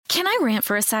Can I rant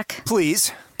for a sec?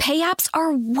 Please. Pay apps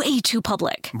are way too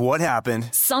public. What happened?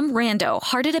 Some rando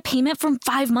hearted a payment from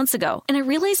 5 months ago, and I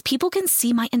realized people can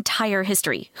see my entire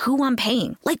history, who I'm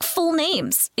paying, like full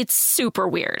names. It's super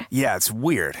weird. Yeah, it's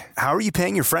weird. How are you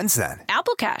paying your friends then?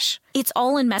 Apple Cash. It's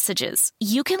all in messages.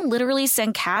 You can literally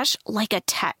send cash like a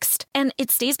text, and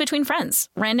it stays between friends.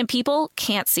 Random people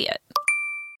can't see it.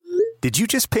 Did you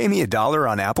just pay me $1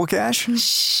 on Apple Cash?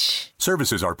 Shh.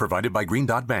 Services are provided by Green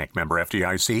Dot Bank. Member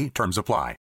FDIC. Terms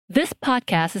apply. This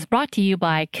podcast is brought to you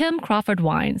by Kim Crawford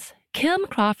Wines. Kim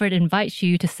Crawford invites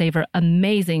you to savor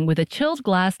amazing with a chilled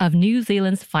glass of New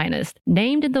Zealand's finest,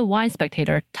 named in the Wine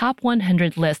Spectator Top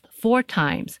 100 list 4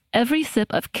 times. Every sip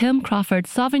of Kim Crawford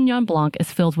Sauvignon Blanc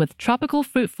is filled with tropical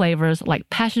fruit flavors like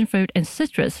passion fruit and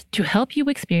citrus to help you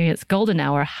experience golden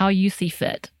hour how you see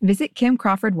fit. Visit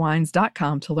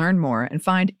KimCrawfordWines.com to learn more and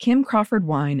find Kim Crawford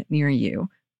wine near you.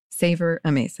 Savor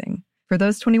amazing. For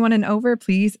those 21 and over,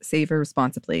 please savor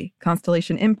responsibly.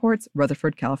 Constellation Imports,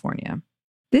 Rutherford, California.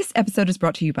 This episode is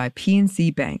brought to you by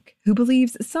PNC Bank, who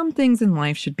believes some things in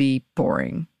life should be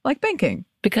boring, like banking.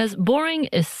 Because boring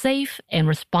is safe and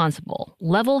responsible,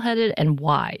 level-headed and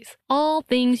wise. All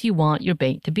things you want your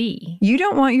bank to be. You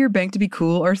don't want your bank to be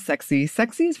cool or sexy.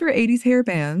 Sexy is for 80s hair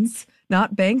bands,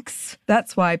 not banks.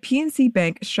 That's why PNC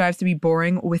Bank strives to be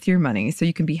boring with your money so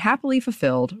you can be happily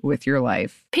fulfilled with your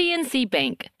life. PNC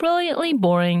Bank, brilliantly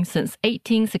boring since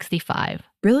 1865.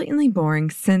 Brilliantly Boring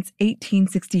Since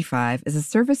 1865 is a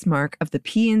service mark of the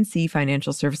PNC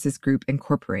Financial Services Group,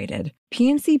 Incorporated.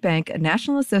 PNC Bank, a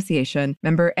National Association,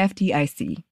 member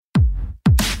FDIC.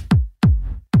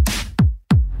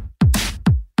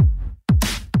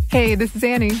 Hey, this is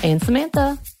Annie. And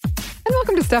Samantha. And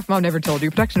welcome to Stuff Mom Never Told You,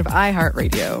 production of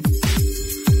iHeartRadio.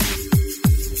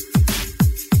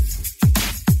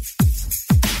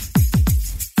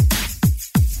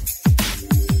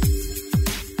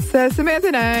 So Samantha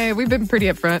and I, we've been pretty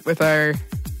upfront with our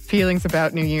feelings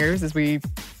about New Year's as we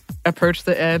approach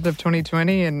the end of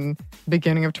 2020 and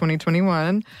beginning of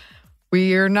 2021.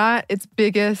 We are not its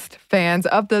biggest fans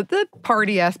of the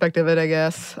party aspect of it, I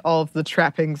guess. All of the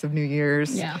trappings of New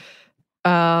Year's. Yeah.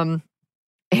 And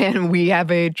we have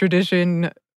a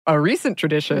recent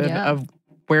tradition of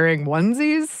wearing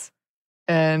onesies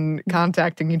and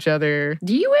contacting each other.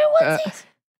 Do you wear onesies?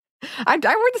 I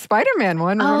wore the Spider-Man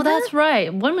one. Remember? Oh, that's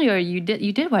right. One year you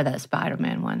did wear that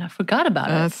Spider-Man one. I forgot about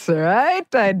it. That's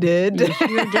right, I did. You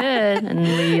sure did. And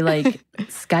we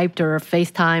Skyped or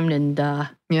FaceTimed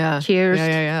and cheers.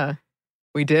 Yeah.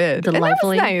 We did.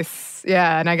 Delightfully. And that was nice.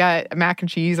 Yeah, and I got mac and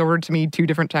cheese ordered to me 2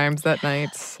 different times that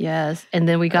night. Yes, and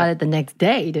then we got it the next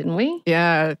day, didn't we?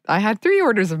 Yeah, I had 3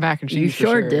 orders of mac and cheese. You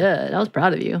sure did. I was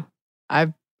proud of you. I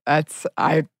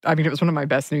mean, it was one of my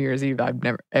best New Year's Eve I've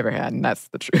never ever had, and that's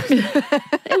the truth.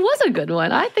 It was a good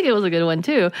one. I think it was a good one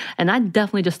too. And I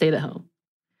definitely just stayed at home.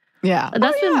 Yeah.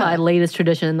 That's been my latest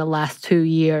tradition in the last 2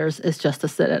 years is just to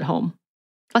sit at home.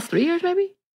 Last 3 years,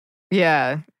 maybe?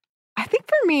 Yeah. I think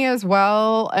for me as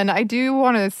well, and I do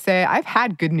want to say I've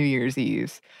had good New Year's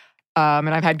Eves, and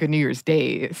I've had good New Year's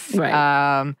days.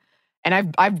 Right.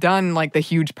 And I've done the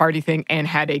huge party thing and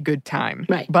had a good time.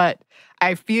 Right. But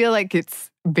I feel like it's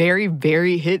very,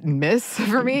 very hit and miss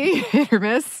for me, hit or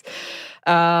miss.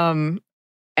 And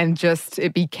just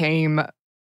it became,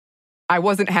 I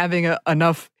wasn't having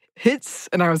enough hits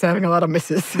and I was having a lot of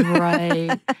misses.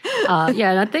 Right.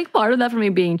 And I think part of that for me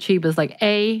being cheap is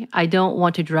I don't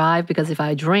want to drive because if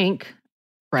I drink,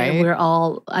 right,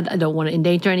 I don't want to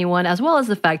endanger anyone, as well as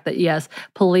the fact that, yes,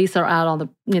 police are out on the,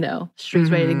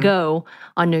 streets ready to go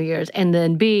on New Year's. And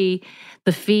then B,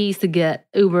 the fees to get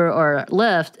Uber or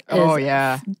Lyft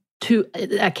is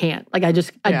I can't. I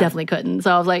definitely couldn't.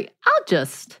 So I was like, I'll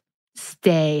just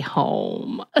stay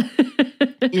home.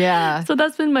 Yeah. So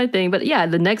that's been my thing. But yeah,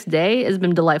 the next day has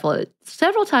been delightful.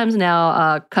 Several times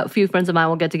now, a few friends of mine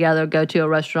will get together, go to a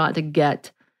restaurant to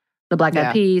get the black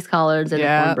eyed peas, collards, and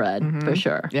the cornbread, for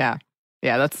sure. Yeah.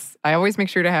 Yeah, I always make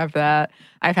sure to have that.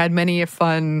 I've had many a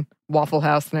fun Waffle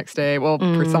House the next day. Well,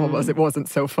 for some of us, it wasn't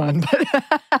so fun, but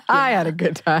I had a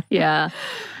good time. Yeah.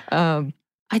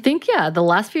 I think, the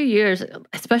last few years,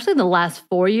 especially the last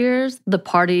 4 years, the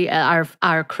party at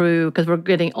our crew, because we're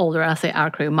getting older. I say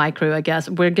our crew, my crew, I guess.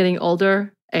 We're getting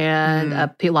older, and a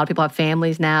lot of people have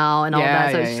families now and all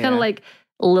that. So it's just kind of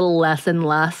a little less and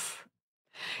less.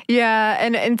 Yeah,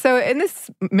 and so in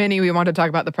this mini, we want to talk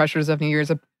about the pressures of New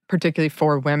Year's, particularly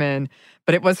for women.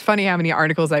 But it was funny how many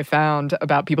articles I found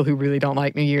about people who really don't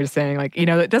like New Year's saying,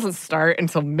 it doesn't start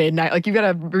until midnight. You got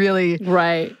to really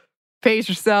pace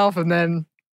yourself, and then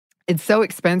it's so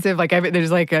expensive. Like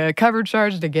there's like a cover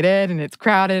charge to get in, and it's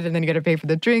crowded, and then you got to pay for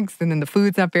the drinks, and then the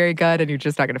food's not very good, and you're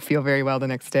just not going to feel very well the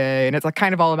next day. And it's like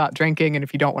kind of all about drinking, and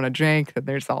if you don't want to drink, then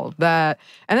there's all of that.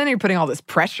 And then you're putting all this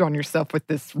pressure on yourself with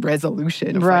this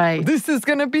resolution of Right. like, this is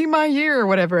going to be my year or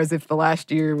whatever, as if the last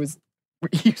year was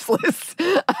useless.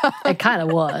 It kind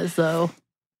of was, though.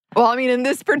 Well, I mean, in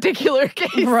this particular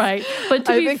case. Right. But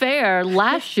to I be think- fair,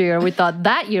 last year we thought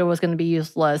that year was going to be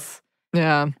useless.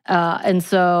 Yeah. And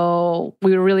so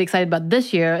we were really excited about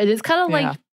this year. And it's kind of Yeah.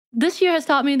 like this year has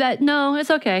taught me that, no, it's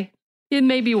okay. It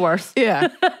may be worse. Yeah.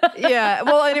 Yeah.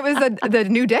 Well, and it was the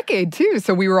new decade too.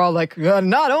 So we were all like,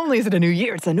 not only is it a new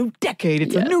year, it's a new decade.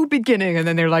 It's a new beginning. And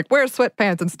then they're like, wear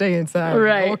sweatpants and stay inside.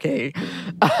 Right. Okay.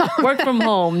 Work from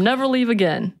home. Never leave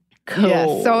again. Cool.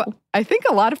 Yeah. So I think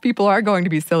a lot of people are going to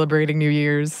be celebrating New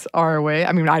Year's our way.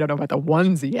 I mean, I don't know about the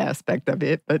onesie aspect of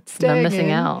it, but they're staying missing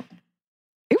in, out.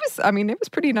 It was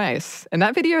pretty nice. And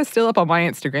that video is still up on my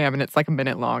Instagram, and it's like a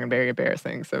minute long and very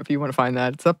embarrassing. So if you want to find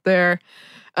that, it's up there.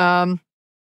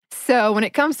 So when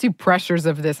it comes to pressures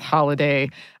of this holiday,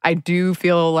 I do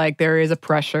feel like there is a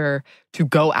pressure to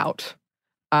go out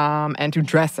and to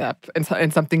dress up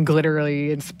and something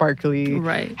glittery and sparkly.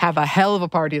 Right. Have a hell of a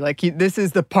party. Like this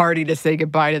is the party to say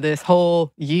goodbye to this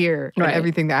whole year and Right.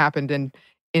 everything that happened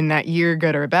in that year,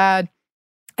 good or bad.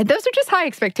 And those are just high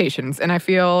expectations. And I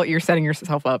feel you're setting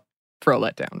yourself up for a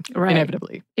letdown, Right.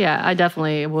 inevitably. Yeah, I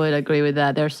definitely would agree with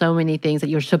that. There's so many things that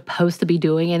you're supposed to be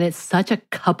doing, and it's such a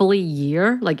coupley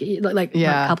year, like Yeah. not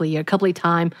coupley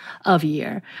time of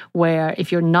year, where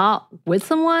if you're not with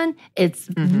someone, it's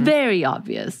very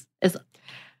obvious. It's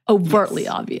overtly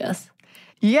obvious.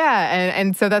 Yeah,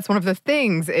 and so that's one of the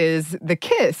things is the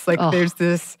kiss. Like there's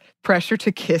this pressure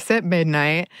to kiss at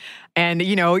midnight. And,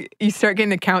 you know, you start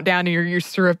getting the countdown and you're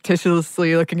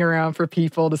surreptitiously looking around for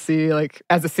people to see, like,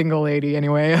 as a single lady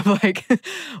anyway, of like,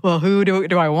 well, who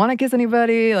do I want to kiss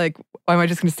anybody? Like, am I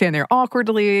just going to stand there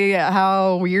awkwardly?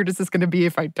 How weird is this going to be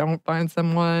if I don't find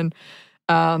someone?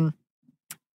 And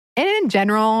in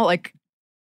general, like,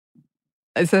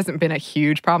 this hasn't been a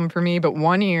huge problem for me, but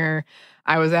one year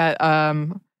I was at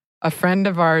a friend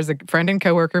of ours, a friend and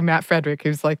coworker, Matt Frederick,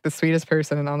 who's like the sweetest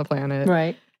person on the planet.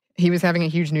 Right. He was having a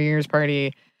huge New Year's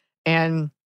party, and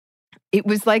it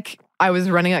was like I was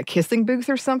running a kissing booth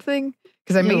or something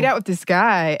because I made out with this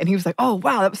guy, and he was like, "Oh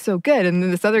wow, that was so good." And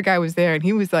then this other guy was there, and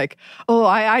he was like, "Oh,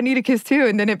 I need a kiss too."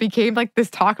 And then it became like this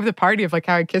talk of the party of like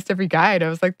how I kissed every guy, and I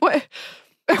was like, "What?"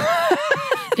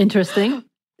 Interesting.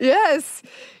 Yes.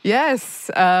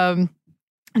 And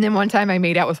then one time I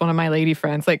made out with one of my lady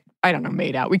friends. Like, I don't know,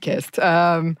 made out. We kissed.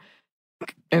 And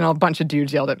a bunch of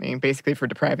dudes yelled at me basically for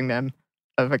depriving them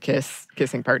of a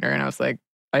kissing partner. And I was like,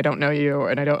 I don't know you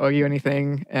and I don't owe you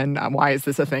anything. And why is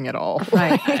this a thing at all?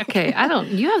 Right. Okay.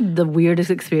 You have the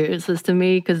weirdest experiences to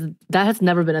me because that has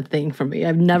never been a thing for me.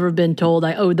 I've never been told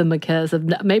I owe them a kiss.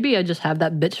 Maybe I just have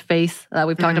that bitch face that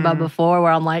we've talked about before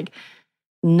where I'm like,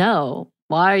 no,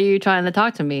 why are you trying to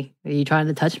talk to me? Are you trying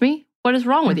to touch me? What is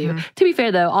wrong with you? To be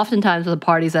fair, though, oftentimes the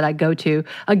parties that I go to,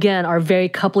 again, are very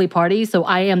coupley parties. So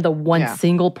I am the one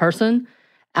single person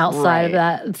outside of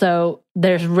that. So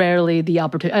there's rarely the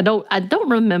opportunity. I don't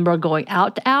remember going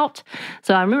out.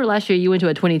 So I remember last year you went to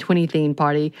a 2020 themed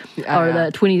party or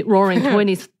the Roaring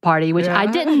 20s party, which I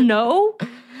didn't know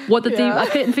what the theme. I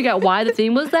couldn't figure out why the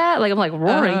theme was that. Like I'm like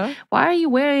Roaring. Why are you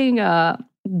wearing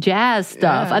jazz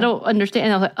stuff? I don't understand.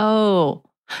 And I was like, oh,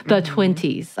 the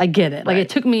 20s. I get it. Like it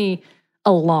took me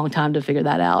a long time to figure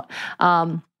that out.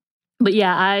 But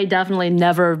yeah, I definitely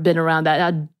never been around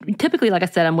that. Typically, like I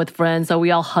said, I'm with friends, so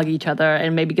we all hug each other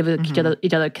and maybe give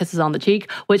each other kisses on the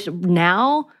cheek, which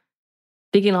now,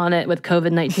 thinking on it with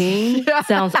COVID-19,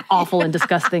 sounds awful and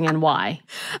disgusting and why.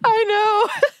 I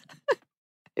know.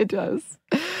 It does.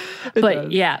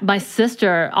 Yeah, my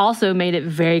sister also made it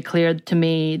very clear to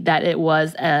me that it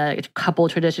was a couple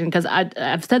tradition because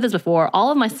I've said this before.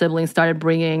 All of my siblings started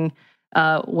bringing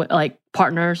like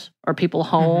partners or people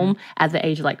home at the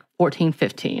age of like 14,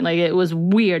 15. Like it was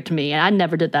weird to me, and I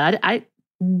never did that. I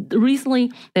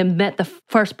recently met the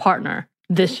first partner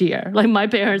this year. Like my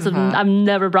parents I've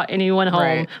never brought anyone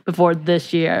home before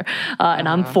this year. And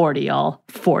I'm 40, y'all.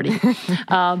 40.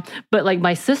 But like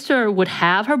my sister would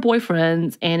have her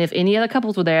boyfriends and if any other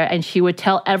couples were there and she would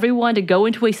tell everyone to go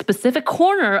into a specific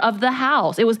corner of the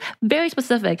house. It was very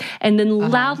specific. And then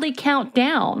loudly count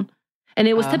down. And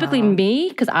it was typically me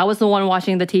because I was the one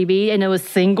watching the TV and it was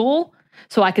single.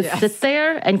 So I could sit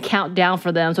there and count down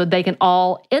for them so they can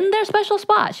all, in their special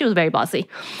spot, she was very bossy,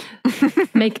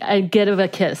 get a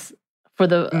kiss for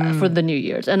the New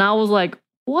Year's. And I was like,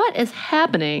 what is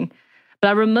happening? But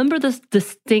I remember this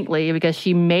distinctly because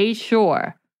she made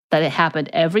sure that it happened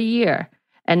every year.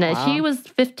 And that she was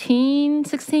 15,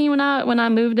 16 when I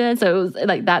moved in. So it was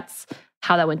like, that's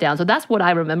how that went down. So that's what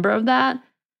I remember of that.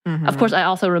 Of course, I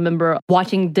also remember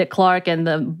watching Dick Clark and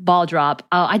the ball drop.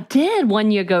 I did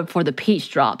 1 year go for the peach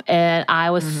drop, and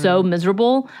I was so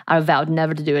miserable. I vowed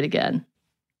never to do it again.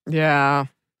 Yeah.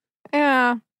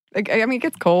 Yeah. I mean, it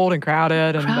gets cold and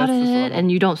crowded.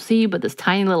 And you don't see but this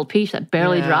tiny little peach that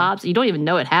barely drops. You don't even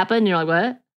know it happened. You're like,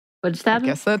 what? What just happened?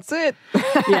 I guess that's it.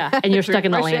 Yeah, and you're stuck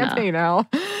in Atlanta. Champagne now.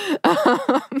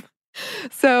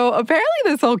 So apparently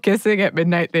this whole kissing at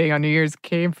midnight thing on New Year's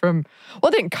came from,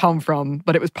 well, it didn't come from,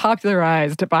 but it was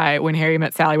popularized by When Harry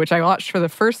Met Sally, which I watched for the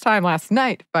first time last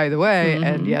night, by the way.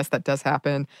 And yes, that does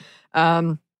happen.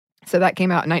 So that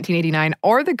came out in 1989.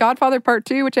 Or The Godfather Part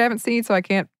 2, which I haven't seen, so I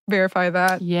can't verify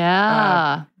that.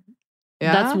 Yeah.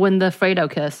 That's when the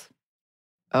Fredo kiss.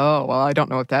 Oh, well, I don't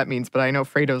know what that means, but I know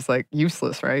Fredo's like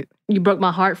useless, right? You broke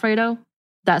my heart, Fredo?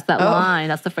 That's that line.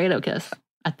 That's the Fredo kiss.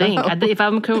 I think. If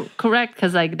I'm correct,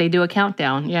 because like they do a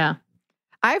countdown. Yeah.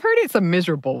 I've heard it's a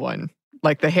miserable one.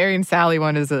 Like the Harry and Sally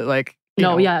one is like...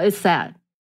 it's sad.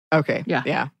 Okay.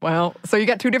 Yeah. Well, so you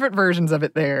got two different versions of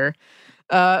it there.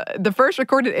 The first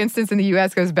recorded instance in the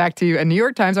U.S. goes back to a New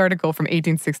York Times article from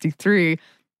 1863.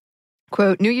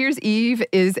 Quote, New Year's Eve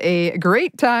is a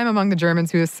great time among the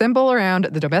Germans who assemble around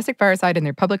the domestic fireside in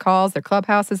their public halls, their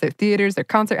clubhouses, their theaters, their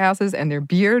concert houses, and their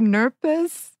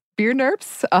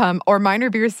Biernerps, or minor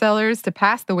beer cellars to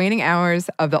pass the waning hours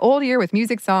of the old year with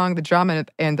music, song, the drama,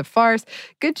 and the farce,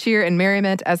 good cheer and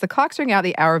merriment. As the clocks ring out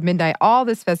the hour of midnight, all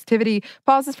this festivity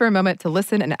pauses for a moment to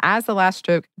listen, and as the last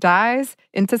stroke dies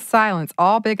into silence,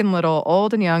 all big and little,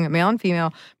 old and young, male and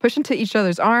female, push into each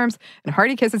other's arms, and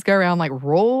hearty kisses go around like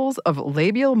rolls of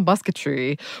labial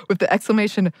musketry, with the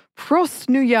exclamation, Prost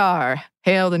Neujahr!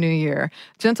 Hail the New Year.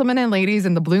 Gentlemen and ladies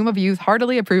in the bloom of youth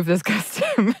heartily approve this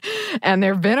custom, and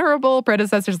their venerable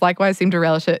predecessors likewise seem to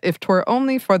relish it, if 'twere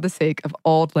only for the sake of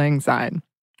Auld Lang Syne.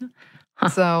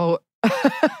 So,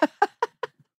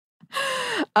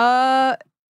 I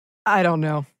don't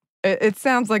know. It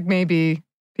sounds like maybe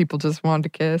people just wanted to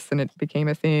kiss and it became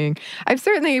a thing.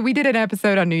 We did an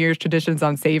episode on New Year's traditions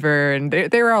on Savor, and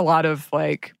there are a lot of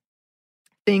like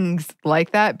things like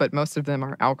that, but most of them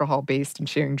are alcohol-based and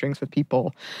sharing drinks with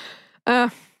people. I'm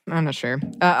not sure.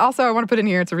 Also, I want to put in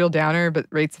here, it's a real downer, but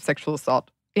rates of sexual assault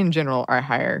in general are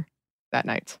higher that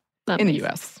night in the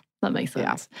U.S. That makes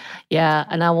sense. Yeah,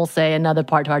 and I will say another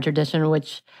part to our tradition,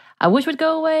 which I wish would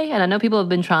go away, and I know people have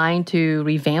been trying to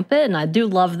revamp it, and I do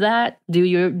love that. Do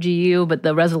you, but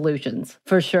the resolutions,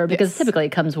 for sure, because typically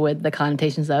it comes with the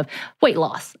connotations of weight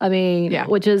loss. I mean,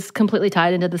 which is completely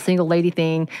tied into the single lady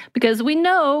thing, because we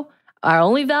know our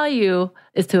only value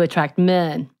is to attract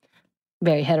men.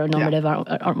 Very heteronormative,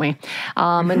 aren't we?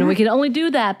 And we can only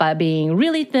do that by being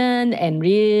really thin and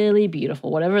really beautiful,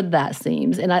 whatever that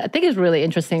seems. And I think it's really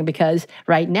interesting because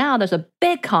right now there's a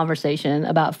big conversation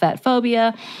about fat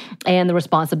phobia and the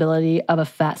responsibility of a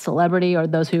fat celebrity or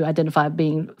those who identify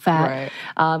being fat.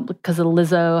 Because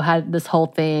Lizzo had this whole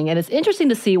thing. And it's interesting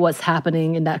to see what's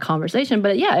happening in that conversation.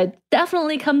 But yeah, it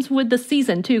definitely comes with the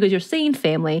season too, because you're seeing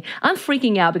family. I'm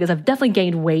freaking out because I've definitely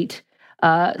gained weight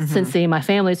since seeing my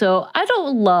family. So I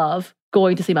don't love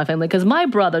going to see my family because my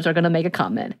brothers are going to make a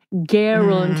comment.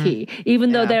 Guarantee.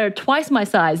 Even though they're twice my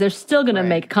size, they're still going to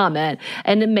make a comment.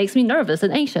 And it makes me nervous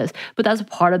and anxious. But that's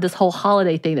part of this whole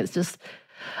holiday thing that's just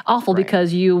awful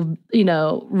because you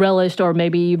relished or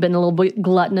maybe you've been a little bit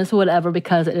gluttonous or whatever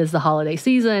because it is the holiday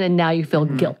season and now you feel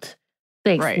guilt.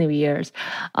 Thanks, New Year's.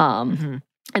 And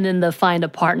then the find a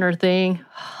partner thing.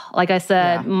 Like I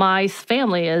said, my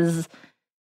family is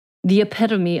the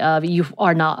epitome of you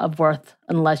are not of worth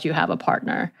unless you have a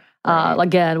partner.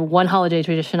 Again, one holiday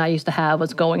tradition I used to have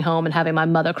was going home and having my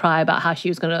mother cry about how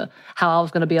I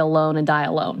was gonna be alone and die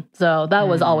alone. So that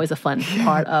was always a fun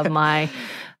part of my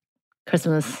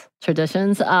Christmas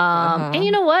traditions. And you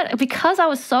know what? Because I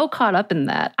was so caught up in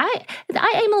that, I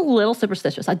am a little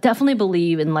superstitious. I definitely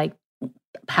believe in like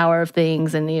power of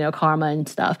things and karma and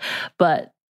stuff,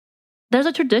 but there's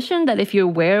a tradition that if you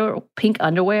wear pink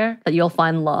underwear, that you'll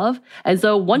find love. And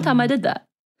so one time I did that.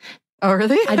 Oh,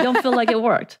 really? I don't feel like it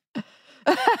worked.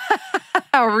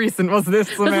 How recent was this,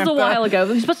 Samantha? This was a while ago.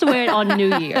 You're supposed to wear it on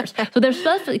New Year's. So there's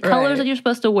colors that you're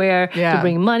supposed to wear to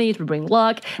bring money, to bring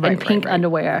luck, and pink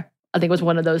underwear, I think was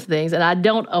one of those things. And I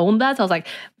don't own that. So I was like,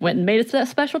 went and made a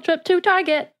special trip to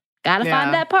Target. Gotta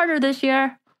find that partner this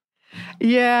year.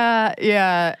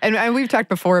 Yeah. And we've talked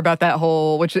before about that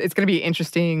whole, which it's going to be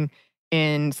interesting.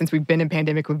 And since we've been in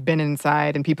pandemic, we've been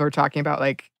inside and people are talking about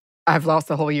like I've lost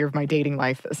the whole year of my dating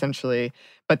life, essentially.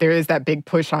 But there is that big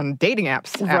push on dating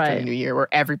apps after the new year where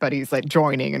everybody's like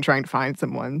joining and trying to find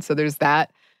someone. So there's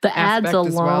that. The ads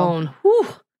alone. Whew.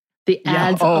 The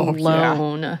ads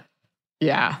alone.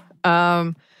 Yeah.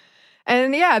 And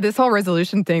yeah, this whole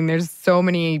resolution thing, there's so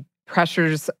many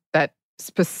pressures that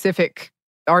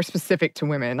are specific to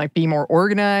women. Like be more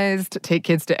organized, take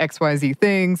kids to XYZ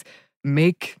things,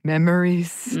 make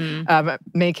memories,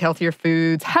 make healthier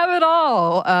foods, have it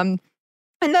all. And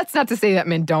that's not to say that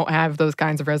men don't have those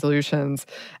kinds of resolutions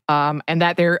and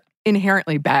that they're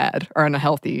inherently bad or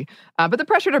unhealthy. But the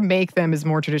pressure to make them is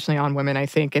more traditionally on women, I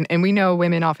think. And we know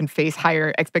women often face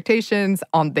higher expectations.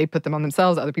 They put them on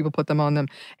themselves, other people put them on them.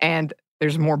 And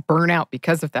there's more burnout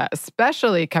because of that,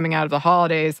 especially coming out of the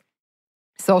holidays.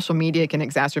 Social media can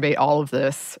exacerbate all of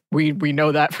this. We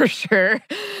know that for sure.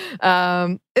 It's a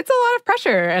lot of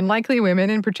pressure, and likely women,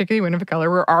 and particularly women of color,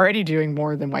 were already doing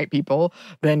more than white people,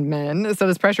 than men. So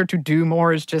this pressure to do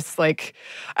more is just like,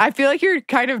 I feel like you're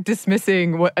kind of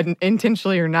dismissing, what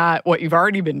intentionally or not, what you've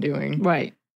already been doing.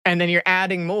 Right. And then you're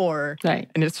adding more. Right.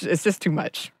 And it's just too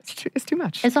much. It's too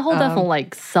much. It's a whole different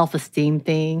like self-esteem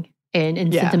thing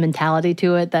and sentimentality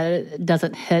to it that it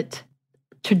doesn't hit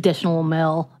traditional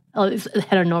male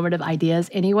heteronormative ideas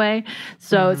anyway.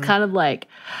 So it's kind of like,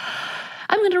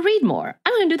 I'm going to read more.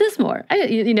 I'm going to do this more.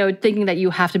 Thinking that you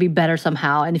have to be better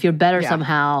somehow. And if you're better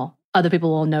somehow, other people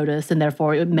will notice, and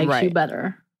therefore it makes you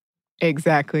better.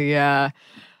 Exactly, yeah.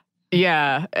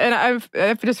 Yeah, and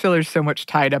I just feel there's so much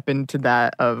tied up into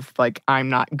that of like, I'm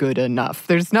not good enough.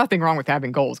 There's nothing wrong with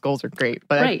having goals. Goals are great.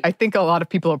 But I think a lot of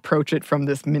people approach it from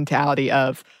this mentality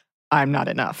of, I'm not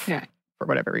enough for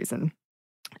whatever reason.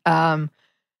 And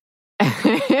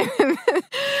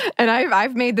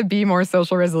I've made the be more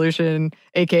social resolution,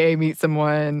 aka meet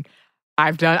someone.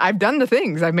 I've done the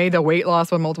things. I've made the weight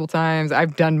loss one multiple times.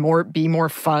 I've done be more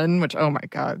fun, which oh my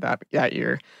god, that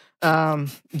year.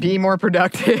 Be more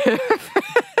productive.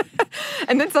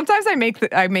 And then sometimes I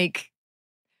make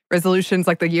resolutions.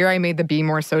 Like the year I made the be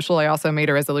more social, I also made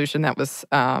a resolution that was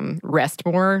rest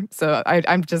more. So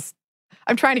I'm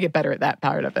trying to get better at that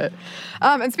part of it.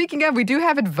 And speaking of, we do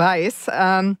have advice.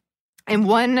 And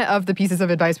one of the pieces of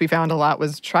advice we found a lot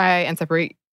was try and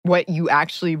separate what you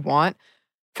actually want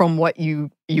from what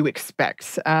you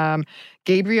expect.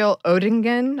 Gabriel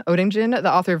Oettingen,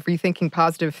 the author of Rethinking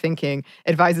Positive Thinking,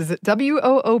 advises that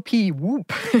WOOP,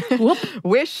 whoop,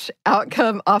 wish,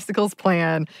 outcome, obstacles,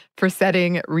 plan for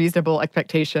setting reasonable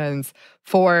expectations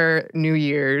for New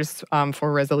Year's,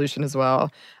 for resolution as well.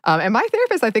 And my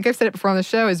therapist, I think I've said it before on the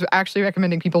show, is actually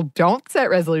recommending people don't set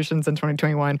resolutions in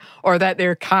 2021, or that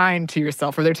they're kind to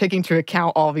yourself, or they're taking into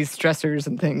account all these stressors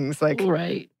and things. Like,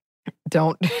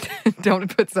 don't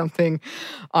put something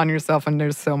on yourself when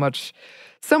there's so much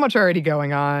already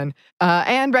going on,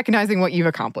 and recognizing what you've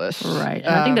accomplished. Right. And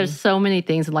I think there's so many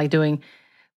things like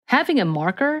having a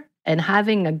marker and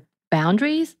having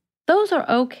boundaries. Those are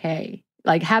okay.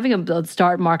 Like having a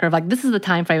start marker of like, this is the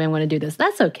time frame I'm going to do this.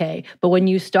 That's okay. But when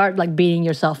you start like beating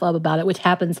yourself up about it, which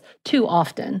happens too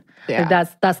often, like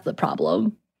that's the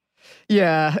problem.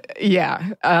 Yeah.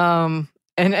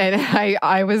 And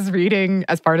I was reading,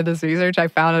 as part of this research, I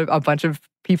found a bunch of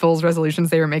people's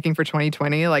resolutions they were making for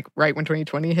 2020, like right when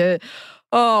 2020 hit.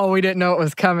 Oh, we didn't know it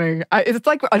was coming. It's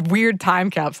like a weird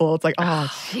time capsule. It's like,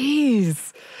 oh,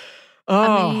 jeez. Oh.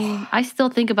 I mean, I still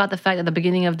think about the fact that at the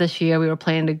beginning of this year, we were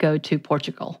planning to go to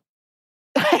Portugal.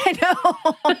 I know.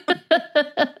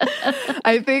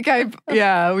 I think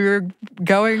we were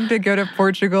going to go to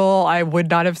Portugal. I would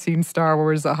not have seen Star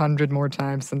Wars 100 more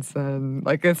times since then.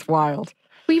 Like, it's wild.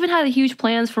 We even had huge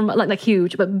plans for, like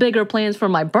huge, but bigger plans for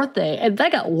my birthday. And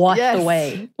that got washed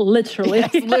away, literally.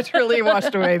 Yes, literally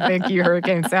washed away. Thank you,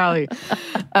 Hurricane Sally.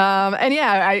 And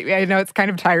yeah, I know it's kind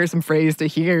of a tiresome phrase to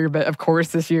hear, but of course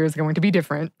this year is going to be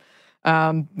different.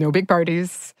 No big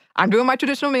parties. I'm doing my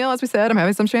traditional meal, as we said. I'm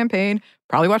having some champagne,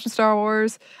 probably watching Star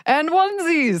Wars, and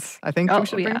onesies. I think we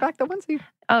should bring back the onesie.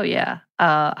 Oh, yeah.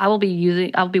 I'll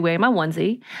be wearing my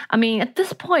onesie. I mean, at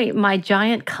this point, my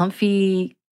giant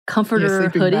comfy comforter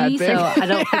hoodie, so I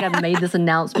don't think I've made this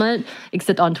announcement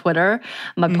except on Twitter.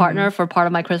 My partner, for part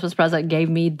of my Christmas present, gave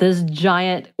me this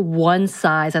giant one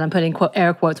size, and I'm putting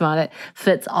air quotes on it,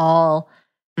 fits all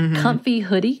comfy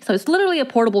hoodie. So it's literally a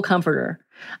portable comforter.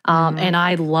 And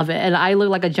I love it. And I look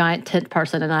like a giant tent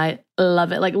person, and I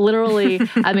love it. Like literally,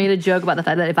 I made a joke about the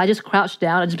fact that if I just crouch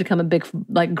down, I just become a big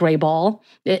like gray ball.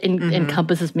 It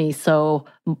encompasses me so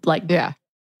like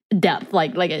depth,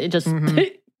 like it just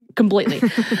completely.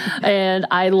 And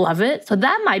I love it. So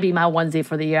that might be my onesie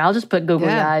for the year. I'll just put googly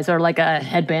eyes or like a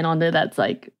headband on it that's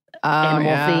like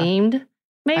animal themed.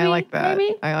 Maybe I like that.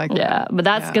 Maybe? I like that. Yeah, but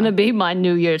that's going to be my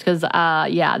New Year's because,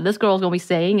 this girl's going to be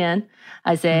staying in.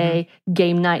 I say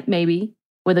game night maybe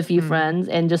with a few friends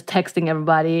and just texting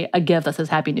everybody a gift that says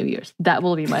Happy New Year's. That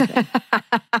will be my thing.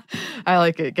 I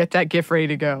like it. Get that gift ready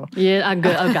to go. Yeah, I'm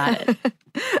good. I got it.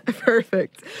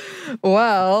 Perfect.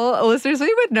 Well, listeners,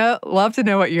 we would love to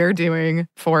know what you're doing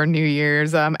for New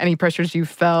Year's. Any pressures you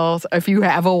felt. If you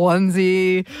have a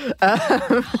onesie,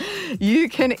 you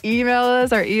can email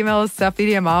us. Our email is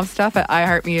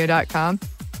stuffmediamomstuff@iheartmedia.com.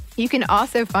 You can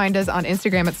also find us on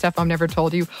Instagram at Stuff Mom Never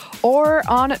Told You or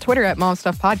on Twitter at Mom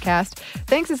Stuff Podcast.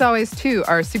 Thanks as always to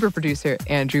our super producer,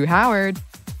 Andrew Howard.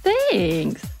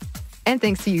 Thanks. And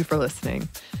thanks to you for listening.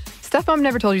 Stuff Mom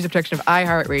Never Told You is a production of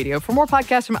iHeartRadio. For more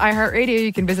podcasts from iHeartRadio,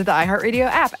 you can visit the iHeartRadio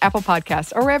app, Apple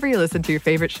Podcasts, or wherever you listen to your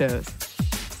favorite shows.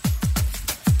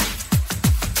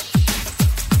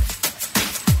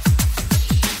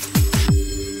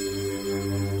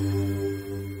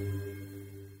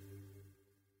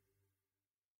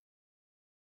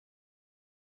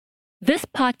 This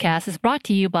podcast is brought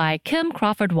to you by Kim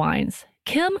Crawford Wines.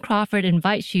 Kim Crawford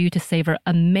invites you to savor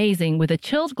amazing with a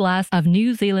chilled glass of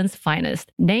New Zealand's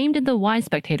finest, named in the Wine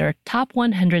Spectator Top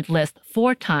 100 list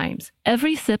 4 times.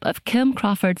 Every sip of Kim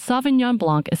Crawford Sauvignon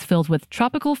Blanc is filled with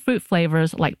tropical fruit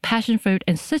flavors like passion fruit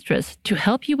and citrus to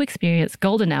help you experience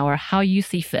golden hour how you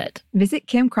see fit. Visit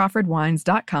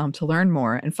KimCrawfordWines.com to learn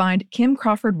more and find Kim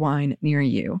Crawford wine near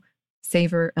you.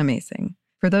 Savor amazing.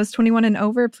 For those 21 and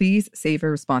over, please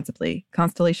savor responsibly.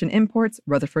 Constellation Imports,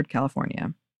 Rutherford,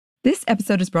 California. This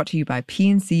episode is brought to you by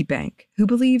PNC Bank, who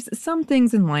believes some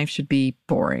things in life should be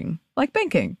boring, like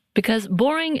banking. Because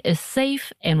boring is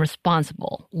safe and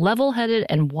responsible, level-headed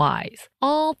and wise.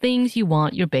 All things you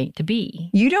want your bank to be.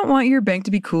 You don't want your bank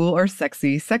to be cool or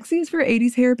sexy. Sexy is for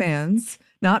 80s hair bands,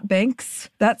 not banks.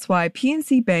 That's why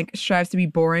PNC Bank strives to be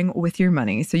boring with your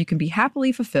money so you can be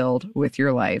happily fulfilled with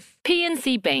your life.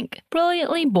 PNC Bank,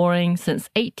 brilliantly boring since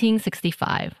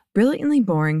 1865. Brilliantly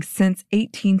Boring Since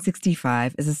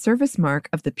 1865 is a service mark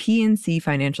of the PNC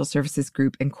Financial Services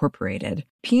Group, Incorporated.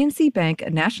 PNC Bank, a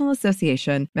National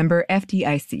Association, member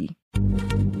FDIC.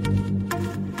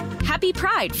 Happy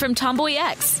Pride from Tomboy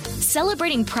X,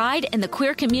 celebrating pride and the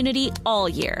queer community all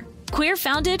year. Queer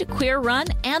founded, queer run,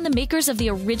 and the makers of the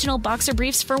original boxer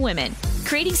briefs for women,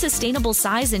 creating sustainable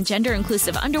size and gender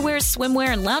inclusive underwear,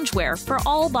 swimwear, and loungewear for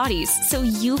all bodies so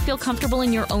you feel comfortable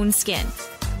in your own skin.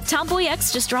 Tomboy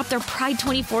X just dropped their Pride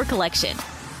 24 collection.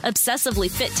 Obsessively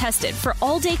fit tested for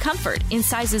all-day comfort in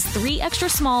sizes 3 extra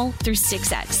small through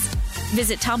 6X.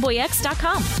 Visit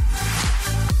tomboyx.com.